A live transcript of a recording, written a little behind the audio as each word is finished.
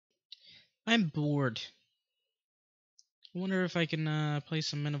I'm bored. I wonder if I can play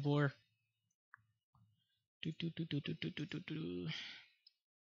some Men of War. Do, do, do, do, do, do, do, do, do.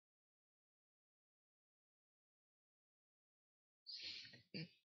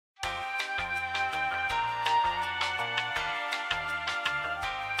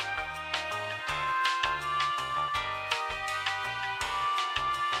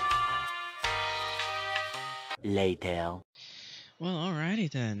 Later. Well,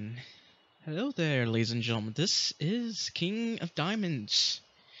 alrighty then. Hello there, ladies and gentlemen. This is King of Diamonds,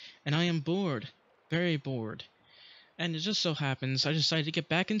 and I am bored, very bored. And it just so happens I decided to get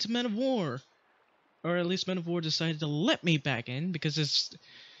back into Men of War, or at least Men of War decided to let me back in because it's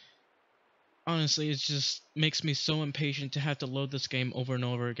honestly it just makes me so impatient to have to load this game over and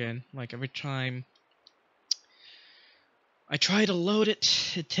over again. Like every time I try to load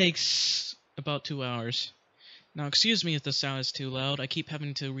it, it takes about 2 hours. Now, excuse me if the sound is too loud. I keep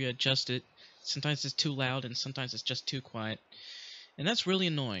having to readjust it. Sometimes it's too loud and sometimes it's just too quiet. And that's really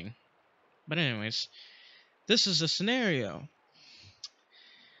annoying. But anyways, this is a scenario.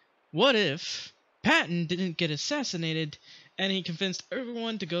 What if Patton didn't get assassinated and he convinced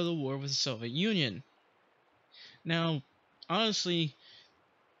everyone to go to war with the Soviet Union? Now, honestly,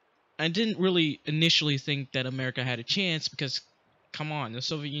 I didn't really initially think that America had a chance because, come on, the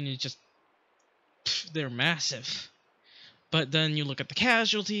Soviet Union is just, they're massive. But then you look at the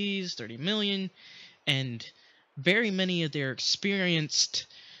casualties, 30 million, and very many of their experienced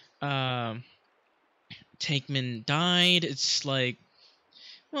tankmen died. It's like,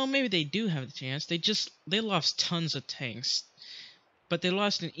 well, maybe they do have the chance. They lost tons of tanks, but they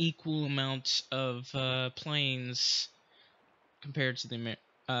lost an equal amount of planes compared to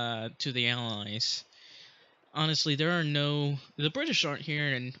the Allies. Honestly, the British aren't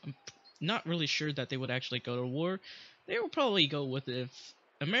here, and I'm not really sure that they would actually go to war. They would probably go with it if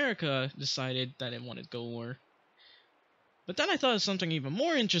America decided that it wanted to go to war. But then I thought of something even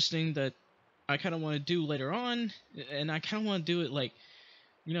more interesting that I kind of want to do later on, and I kind of want to do it like,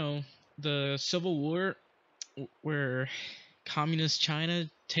 you know, the Civil War, where communist China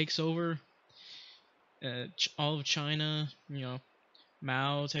takes over all of China,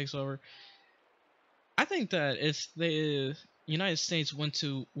 Mao takes over. I think that if the United States went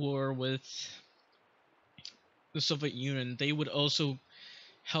to war with the Soviet Union, they would also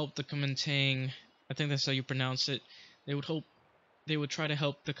help the Kuomintang. I think that's how you pronounce it. They would try to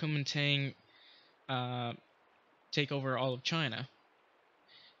help the Kuomintang uh, take over all of China.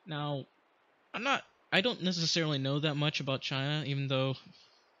 Now, I'm not. I don't necessarily know that much about China, even though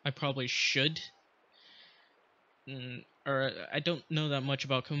I probably should. Or I don't know that much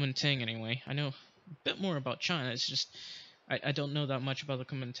about Kuomintang anyway. I know a bit more about China. It's just I don't know that much about the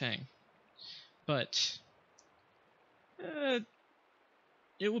Kuomintang. But uh,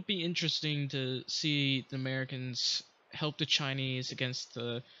 it would be interesting to see the Americans help the Chinese against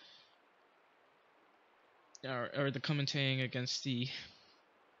or the Kuomintang against the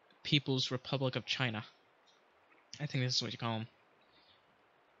People's Republic of China. I think this is what you call them.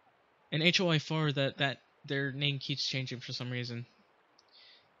 And HOI4, that their name keeps changing for some reason.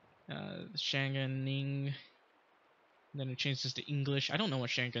 Shanganing. Then it changes to English. I don't know what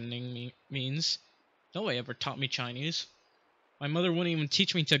Shanganing means. Nobody ever taught me Chinese. My mother wouldn't even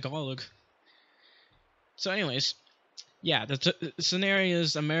teach me Tagalog. So, anyways, yeah, the scenario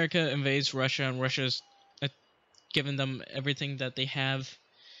is America invades Russia, and Russia's given them everything that they have.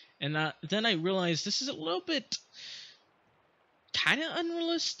 And then I realized this is a little bit kind of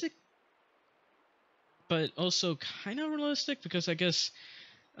unrealistic, but also kind of realistic because I guess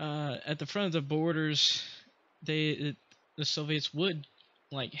at the front of the borders, the Soviets would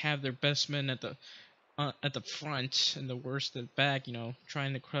like have their best men at the front and the worst at the back,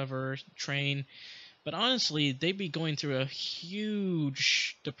 trying to cover, train. But honestly, they'd be going through a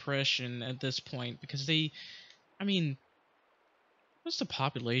huge depression at this point because I mean, what's the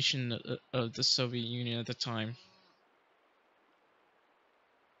population of the Soviet Union at the time?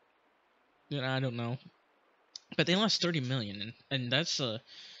 I don't know. But they lost 30 million, and that's a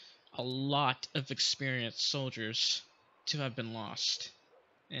lot of experienced soldiers to have been lost.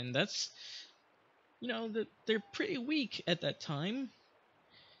 And that's, they're pretty weak at that time.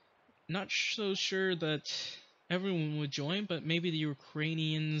 Not so sure that everyone would join, but maybe the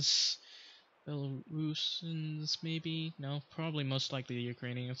Ukrainians, Belarusians, maybe? No, probably most likely the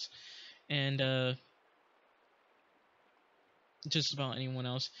Ukrainians. And just about anyone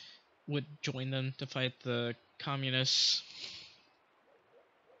else would join them to fight the communists.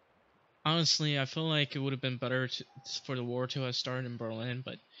 Honestly, I feel like it would have been better for the war to have started in Berlin,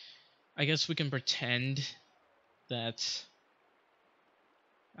 but I guess we can pretend that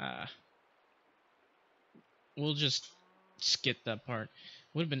we'll just skip that part.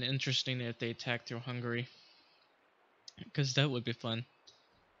 Would have been interesting if they attacked through Hungary, because that would be fun.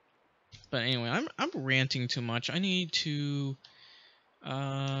 But anyway, I'm ranting too much. I need to.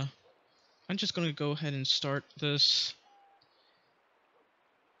 I'm just gonna go ahead and start this.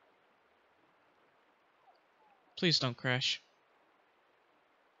 Please don't crash.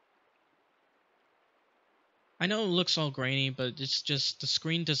 I know it looks all grainy, but it's just the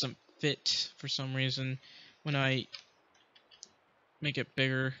screen doesn't fit for some reason when I make it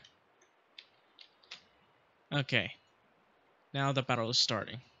bigger. Okay. Now the battle is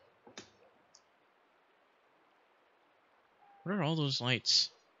starting. What are all those lights?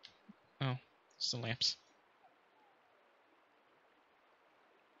 Oh, it's the lamps.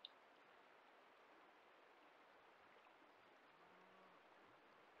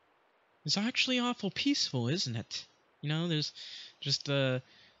 It's actually awful peaceful, isn't it? You know, there's just a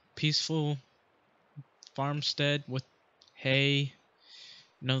peaceful farmstead with hay.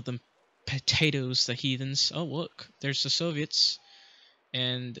 You know, the potatoes, the heathens. Oh, look, there's the Soviets.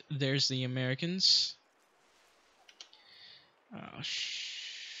 And there's the Americans. Oh,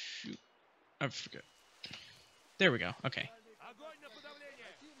 shoot. I forget. There we go. Okay.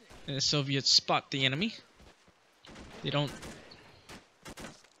 And the Soviets spot the enemy. They don't...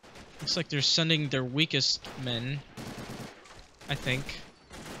 Looks like they're sending their weakest men, I think.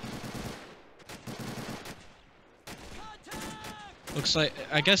 Looks like...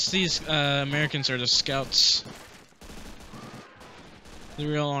 I guess these Americans are the scouts. The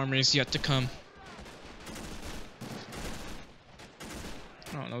real army is yet to come.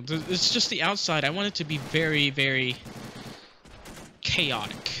 I don't know. It's just the outside. I want it to be very, very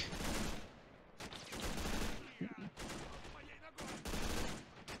chaotic.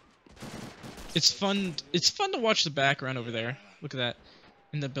 It's fun to watch the background over there. Look at that.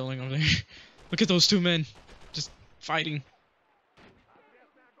 In the building over there. Look at those two men. Just fighting.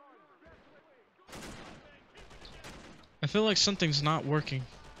 I feel like something's not working.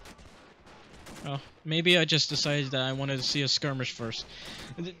 Oh, maybe I just decided that I wanted to see a skirmish first.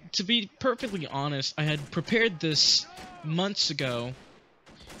 To be perfectly honest, I had prepared this months ago,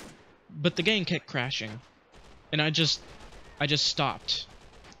 but the game kept crashing. And I just stopped.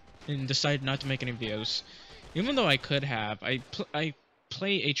 And decided not to make any videos, even though I could have. I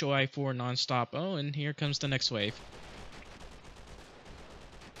play HOI 4 non-stop. Oh, and here comes the next wave.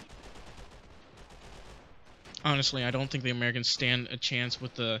 Honestly, I don't think the Americans stand a chance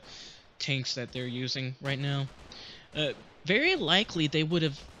with the tanks that they're using right now. Very likely they would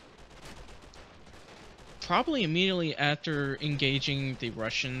have probably immediately after engaging the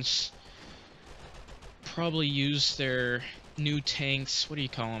Russians probably used their new tanks. What do you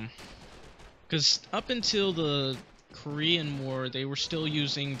call them? Because up until the Korean War, they were still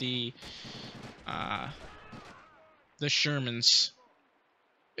using the Shermans,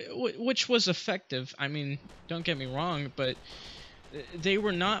 which was effective. I mean, don't get me wrong, but they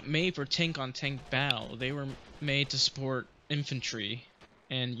were not made for tank-on-tank battle. They were made to support infantry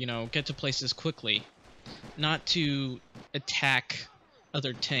and, you know, get to places quickly, not to attack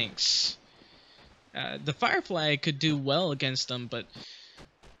other tanks. The Firefly could do well against them, but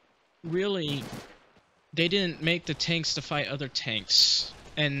really, they didn't make the tanks to fight other tanks.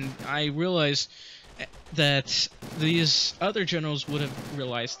 And I realized that these other generals would have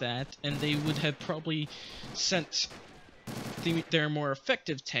realized that, and they would have probably sent their more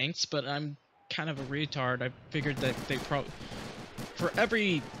effective tanks, but I'm kind of a retard. I figured that they probably... For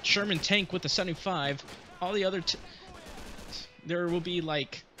every Sherman tank with the 75, all the other... there will be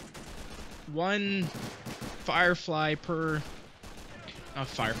like... one Firefly per... Not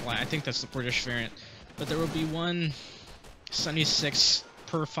Firefly, I think that's the British variant. But there will be one 76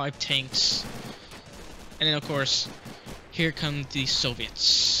 per 5 tanks. And then of course, here come the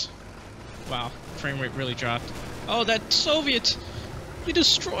Soviets. Wow, frame rate really dropped. Oh, that Soviet! You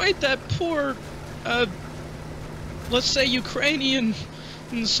destroyed that poor, let's say Ukrainian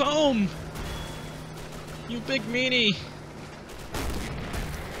Somme! You big meanie!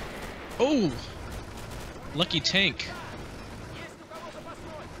 Oh! Lucky tank.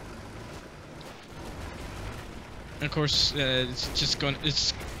 And of course, it's just going.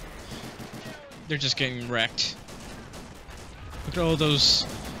 They're just getting wrecked. Look at all those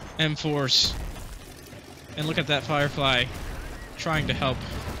M4s, and look at that Firefly trying to help,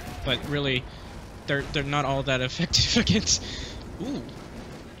 but really, they're not all that effective against. Ooh,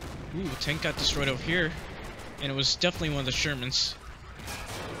 tank got destroyed over here, and it was definitely one of the Shermans.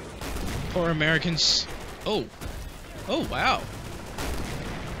 Poor Americans. Oh wow.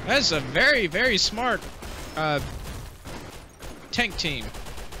 That's a very, very smart tank team.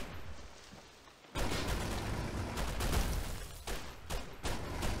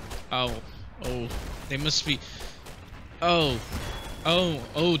 Oh, oh, they must be. Oh,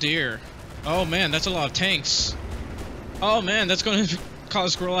 oh dear. Oh man, that's a lot of tanks. Oh man, that's going to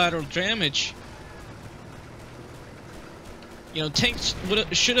cause collateral damage. You know, tanks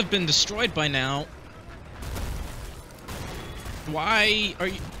should have been destroyed by now. Why are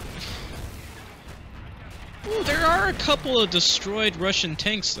you... Ooh, there are a couple of destroyed Russian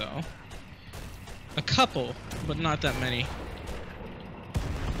tanks, though. A couple, but not that many.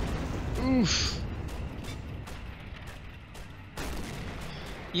 Oof.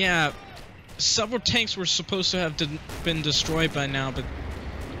 Yeah, several tanks were supposed to have been destroyed by now, but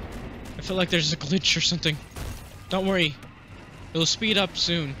I feel like there's a glitch or something. Don't worry. It'll speed up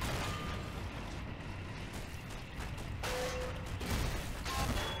soon.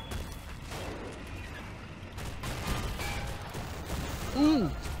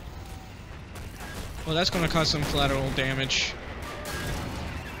 Ooh! Well, that's gonna cause some collateral damage.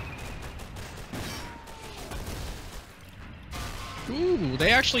 Ooh,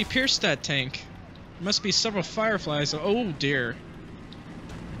 they actually pierced that tank. There must be several fireflies. Oh dear.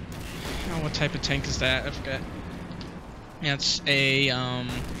 Oh, what type of tank is that? I forgot. That's a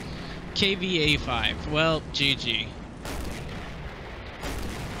KV-85. Well, GG.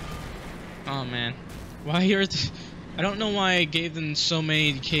 Oh man, why are I don't know why I gave them so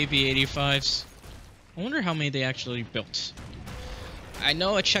many KV-85s. I wonder how many they actually built. I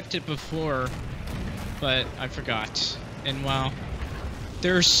know I checked it before, but I forgot. And wow,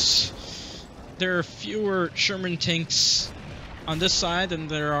 there are fewer Sherman tanks on this side than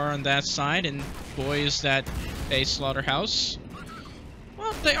there are on that side, and boy is that a slaughterhouse.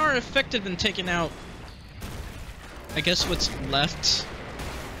 Well, they are effective in taking out, I guess, what's left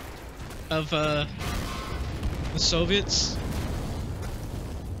of the Soviets.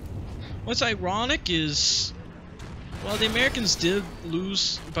 What's ironic is, well, the Americans did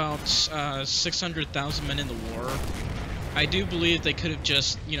lose about 600,000 men in the war. I do believe they could have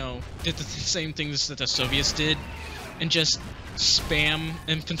just, you know, did the same things that the Soviets did and just spam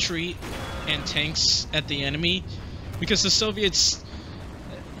infantry and tanks at the enemy, because the Soviets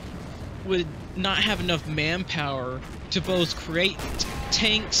would not have enough manpower to both create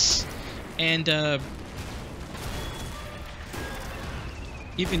tanks and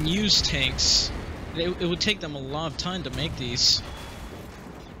even use tanks. It would take them a lot of time to make these.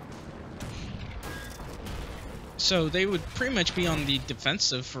 So they would pretty much be on the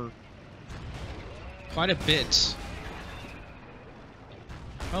defensive for quite a bit.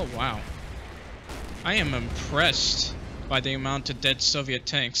 Oh wow. I am impressed by the amount of dead Soviet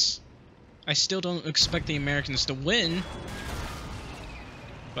tanks. I still don't expect the Americans to win,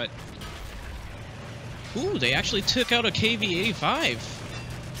 but... Ooh, they actually took out a KV-85.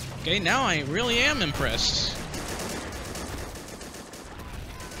 Okay, now I really am impressed.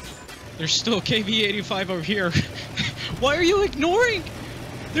 There's still a KV-85 over here. Why are you ignoring?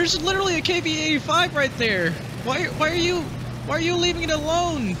 There's literally a KV-85 right there. Why are you leaving it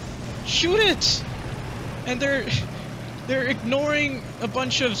alone? Shoot it! And they're ignoring a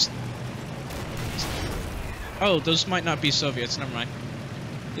bunch of... Oh, those might not be Soviets. Never mind.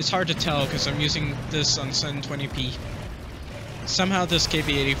 It's hard to tell because I'm using this on 720p. Somehow this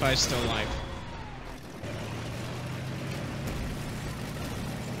KV-85 is still alive.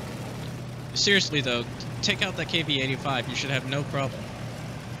 Seriously though, take out that KV-85, you should have no problem.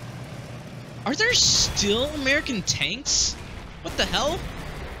 Are there still American tanks? What the hell?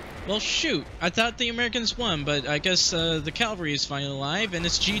 Well shoot, I thought the Americans won, but I guess the cavalry is finally alive, and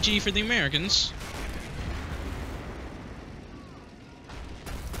it's GG for the Americans.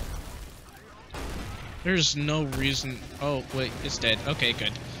 There's no reason... Oh, wait, it's dead. Okay,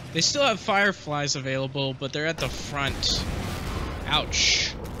 good. They still have fireflies available, but they're at the front.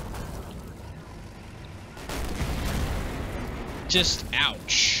 Ouch. Just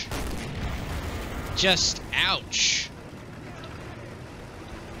ouch. Just ouch.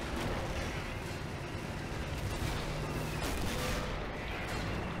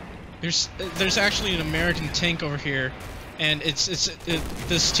 There's actually an American tank over here, and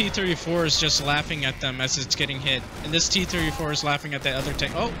this T-34 is just laughing at them as it's getting hit, and this T-34 is laughing at that other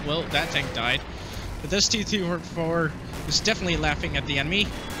tank. Oh, well, that tank died. But this T-34 is definitely laughing at the enemy.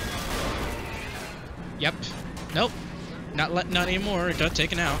 Yep. Nope. Not anymore. It got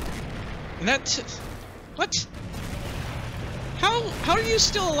taken out. And what? How are you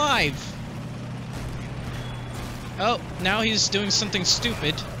still alive? Oh, now he's doing something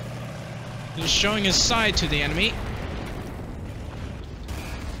stupid. He's showing his side to the enemy.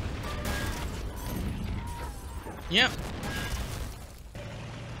 Yep.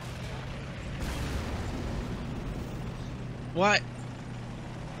 What?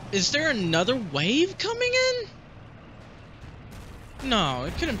 Is there another wave coming in? No,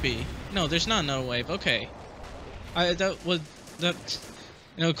 it couldn't be. No, there's not another wave. Okay. That.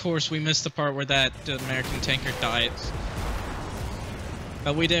 You know, of course, we missed the part where the American tanker died.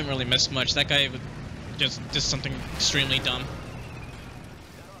 But we didn't really miss much. That guy just did something extremely dumb.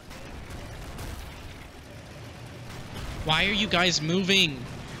 Why are you guys moving?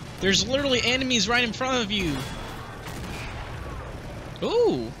 There's literally enemies right in front of you.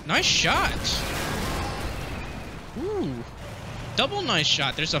 Ooh, nice shot. Ooh, double nice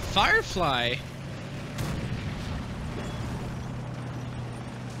shot. There's a Firefly.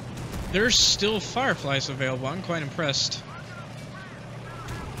 There's still Fireflies available. I'm quite impressed.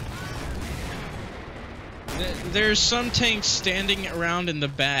 There's some tanks standing around in the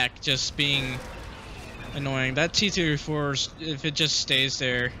back just being annoying. That T-34, if it just stays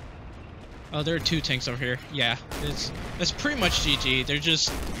there... Oh, there are two tanks over here. Yeah, it's pretty much GG. They're just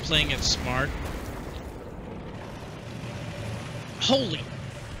playing it smart. Holy!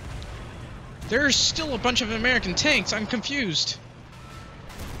 There's still a bunch of American tanks. I'm confused.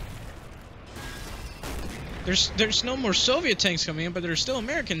 There's no more Soviet tanks coming in, but there's still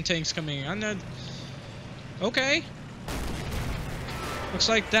American tanks coming in. I'm not... Okay. Looks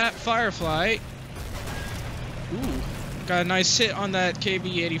like that Firefly. Ooh, got a nice hit on that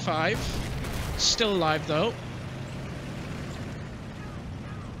KV-85. Still alive though.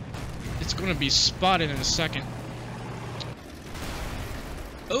 It's gonna be spotted in a second.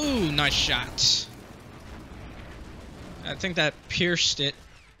 Ooh, nice shot. I think that pierced it,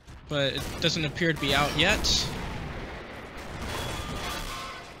 but it doesn't appear to be out yet.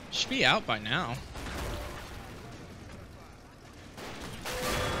 Should be out by now.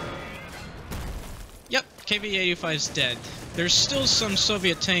 Yep, KV-85 is dead. There's still some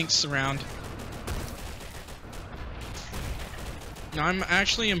Soviet tanks around. Now, I'm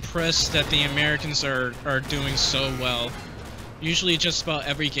actually impressed that the Americans are doing so well. Usually just about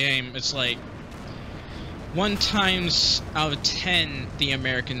every game, it's like 1 times out of 10 the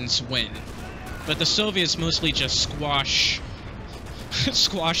Americans win. But the Soviets mostly just squash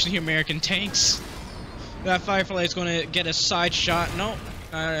the American tanks. That Firefly is going to get a side shot. No,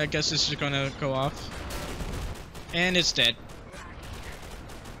 I guess this is going to go off. And it's dead.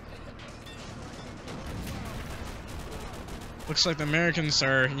 Looks like the Americans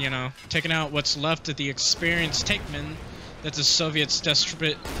are, you know, taking out what's left of the experienced tankmen that the Soviets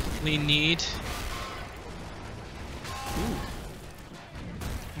desperately need. Ooh.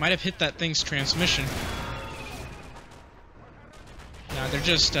 Might have hit that thing's transmission. Nah, they're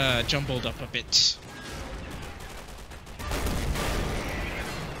just jumbled up a bit.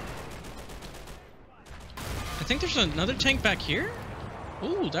 I think there's another tank back here?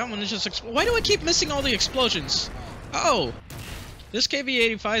 Ooh, that one is just... Why do I keep missing all the explosions? Oh! This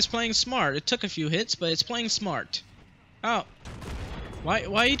KV-85 is playing smart. It took a few hits, but it's playing smart. Oh.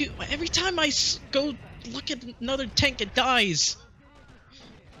 Why you do... Every time I go look at another tank, it dies!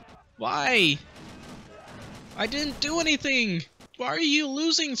 Why? I didn't do anything! Why are you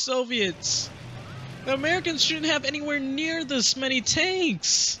losing, Soviets? The Americans shouldn't have anywhere near this many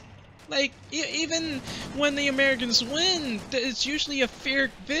tanks! Like, even when the Americans win, it's usually a fair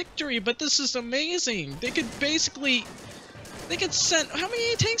victory, but this is amazing. They could basically... They could send... How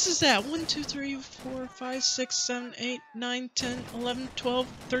many tanks is that? 1, 2, 3, 4, 5, 6, 7, 8, 9, 10, 11, 12,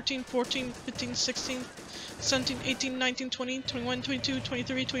 13, 14, 15, 16, 17, 18, 19, 20, 21, 22,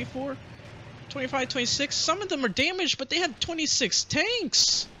 23, 24, 25, 26. Some of them are damaged, but they have 26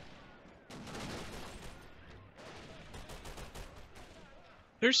 tanks!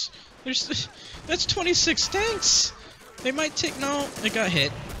 That's 26 tanks! They might take... No, it got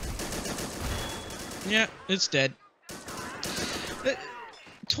hit. Yeah, it's dead.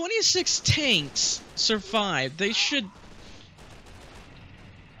 26 tanks survived. They should...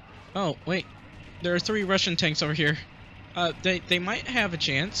 Oh, wait. There are 3 Russian tanks over here. They might have a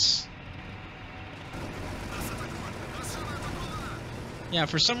chance. Yeah,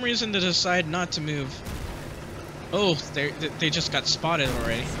 for some reason they decide not to move. Oh, they just got spotted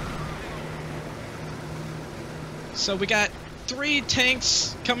already. So we got 3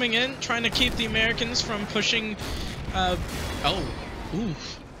 tanks coming in, trying to keep the Americans from pushing... Oh. Ooh.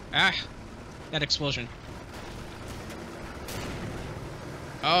 Ah. That explosion.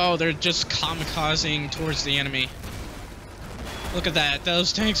 Oh, they're just kamikazing towards the enemy. Look at that.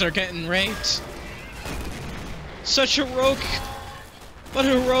 Those tanks are getting raped. Such heroic... What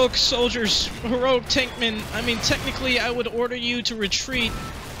heroic soldiers, heroic tankmen. I mean, technically, I would order you to retreat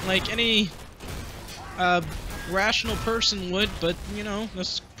like any rational person would, but, you know,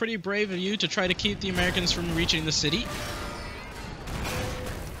 that's pretty brave of you to try to keep the Americans from reaching the city.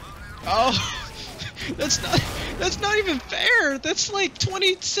 Oh, that's not even fair. That's like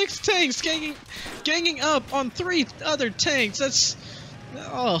 26 tanks ganging up on 3 other tanks. That's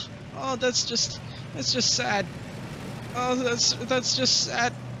that's just sad. Oh, that's just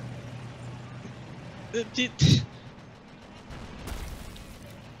sad.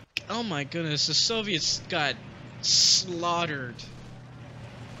 Oh my goodness, the Soviets got slaughtered.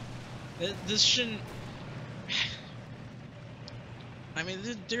 This shouldn't. I mean,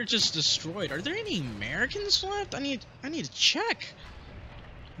 they're just destroyed. Are there any Americans left? I need to check.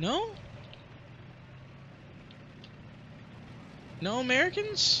 No? No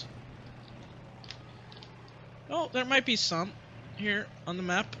Americans? Oh, there might be some here on the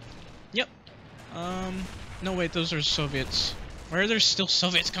map. Yep. No wait, those are Soviets. Why are there still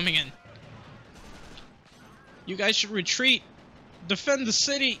Soviets coming in? You guys should retreat. Defend the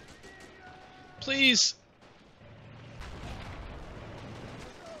city. Please.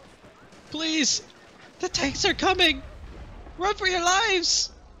 Please. The tanks are coming. Run for your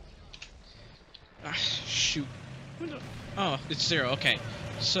lives. Ah, shoot. Oh, it's 0. Okay.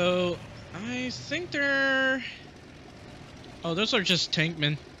 So, I think they're... Oh, those are just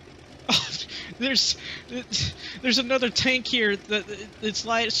tankmen. Oh, there's another tank here that its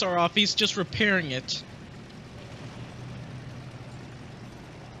lights are off. He's just repairing it.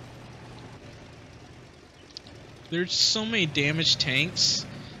 There's so many damaged tanks.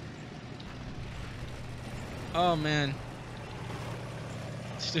 Oh man.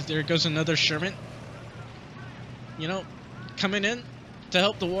 There goes another Sherman. You know, coming in to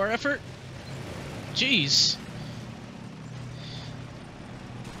help the war effort. Jeez.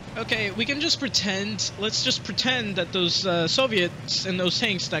 Okay, we can just pretend. Let's just pretend that those Soviets and those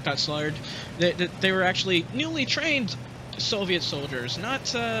tanks that got slaughtered, that they were actually newly trained Soviet soldiers, not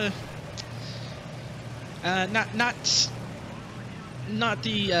the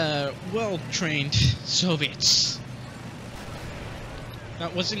well-trained Soviets.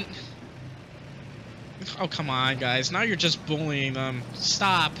 That wasn't. Oh come on, guys! Now you're just bullying them.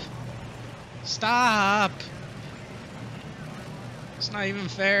 Stop! Stop! It's not even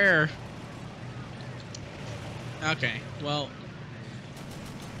fair. Okay, well,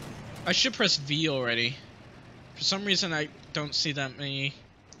 I should press V already. For some reason, I don't see that many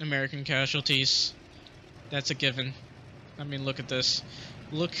American casualties. That's a given. I mean, look at this.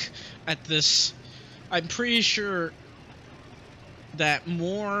 Look at this. I'm pretty sure that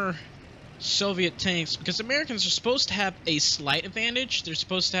more Soviet tanks, because Americans are supposed to have a slight advantage. They're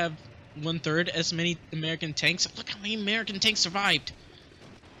supposed to have 1/3 as many American tanks. Look how many American tanks survived.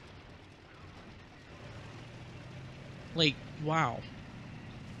 Like, wow.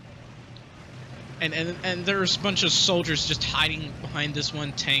 And there's a bunch of soldiers just hiding behind this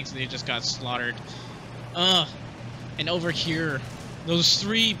one tank, and they just got slaughtered. And over here, those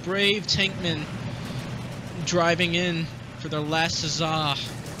 3 brave tankmen driving in for their last huzzah.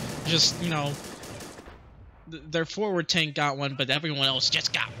 Just, you know, their forward tank got one, but everyone else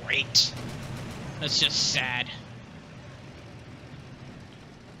just got raped. That's just sad.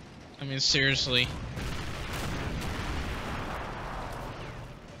 I mean, seriously.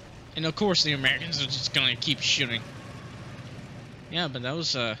 And of course the Americans are just gonna keep shooting. Yeah, but that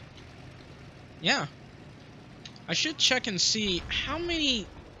was, yeah. I should check and see how many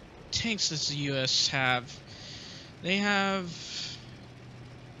tanks does the US have. They have...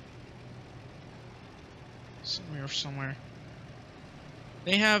 somewhere.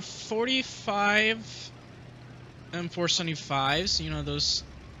 They have 45 M475s, you know, those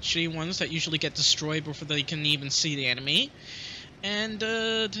shitty ones that usually get destroyed before they can even see the enemy. And,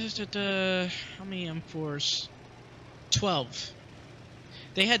 how many M4s? 12.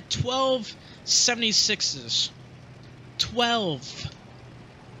 They had 12 76s. 12.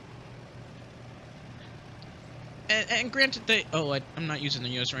 And granted, I'm not using the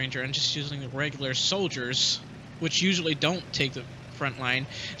U.S. Ranger. I'm just using the regular soldiers, which usually don't take the front line.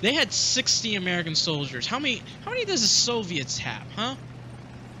 They had 60 American soldiers. How many does the Soviets have, huh?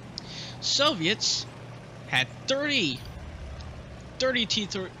 Soviets had 30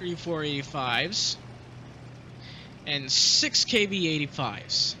 T-34-85s and 6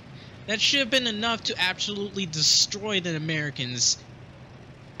 KV-85s. That should have been enough to absolutely destroy the Americans,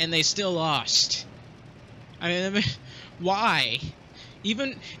 and they still lost. I mean, why?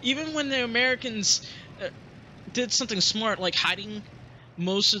 Even when the Americans did something smart, like hiding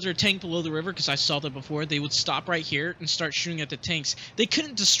most of their tank below the river, because I saw that before, they would stop right here and start shooting at the tanks. They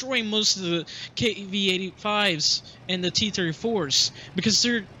couldn't destroy most of the KV-85s and the T-34s because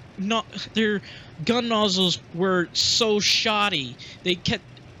their gun nozzles were so shoddy. They kept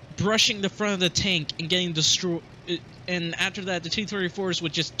brushing the front of the tank and getting destroyed and after that, the T-34s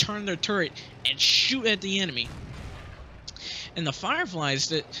would just turn their turret and shoot at the enemy. And the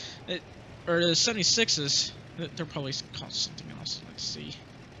Fireflies, or the 76s, they're probably called something else. Let's see.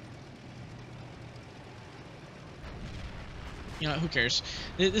 You know, who cares?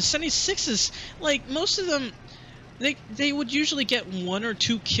 The 76s, like, most of them, they would usually get 1 or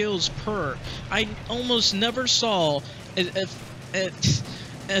 2 kills per. I almost never saw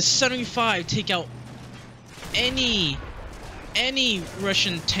a 75 take out any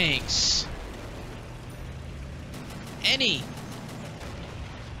Russian tanks. Any.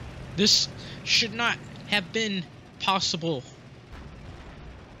 This should not have been possible.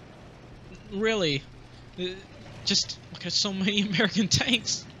 Really. Just look at so many American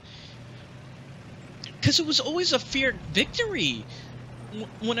tanks. Because it was always a feared victory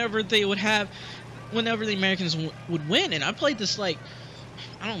whenever the Americans would win. And I played this, like,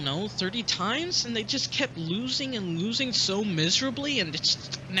 I don't know, 30 times, and they just kept losing and losing so miserably, and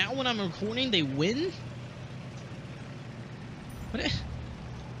now when I'm recording, they win?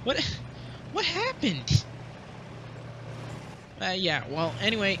 What happened? Yeah, well,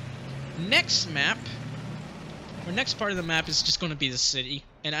 anyway, next map, or next part of the map is just going to be the city,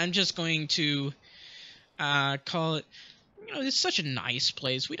 and I'm just going to call it, you know, it's such a nice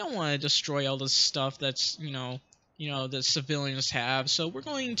place. We don't want to destroy all this stuff that's, you know, the civilians have, so we're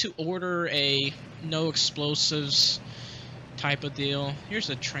going to order a no explosives type of deal. Here's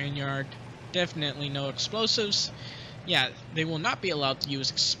the train yard. Definitely no explosives. Yeah, they will not be allowed to use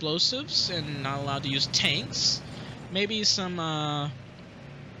explosives and not allowed to use tanks. Maybe some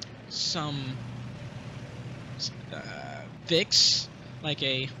Vicks, like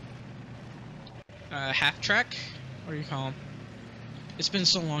a half track. What do you call them? It's been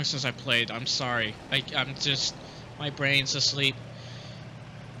so long since I played. I'm sorry. I'm just, my brain's asleep.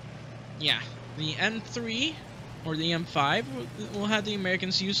 Yeah, the M3 or the M5, we'll have the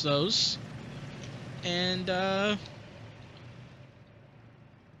Americans use those. And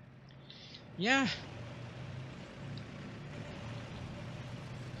yeah.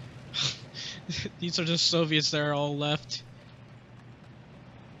 These are the Soviets that are all left.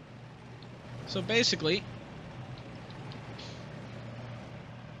 So basically,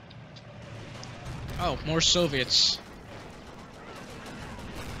 oh, more Soviets.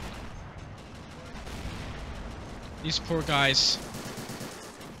 These poor guys.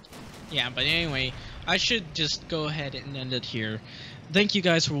 Yeah, but anyway, I should just go ahead and end it here. Thank you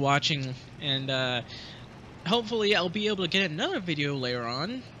guys for watching, and hopefully I'll be able to get another video later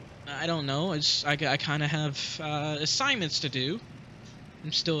on. I don't know, I kind of have assignments to do.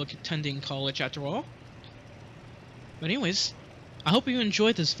 I'm still attending college after all. But anyways, I hope you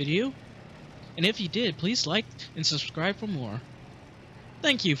enjoyed this video, and if you did, please like and subscribe for more.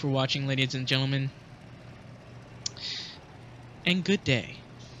 Thank you for watching, ladies and gentlemen, and good day.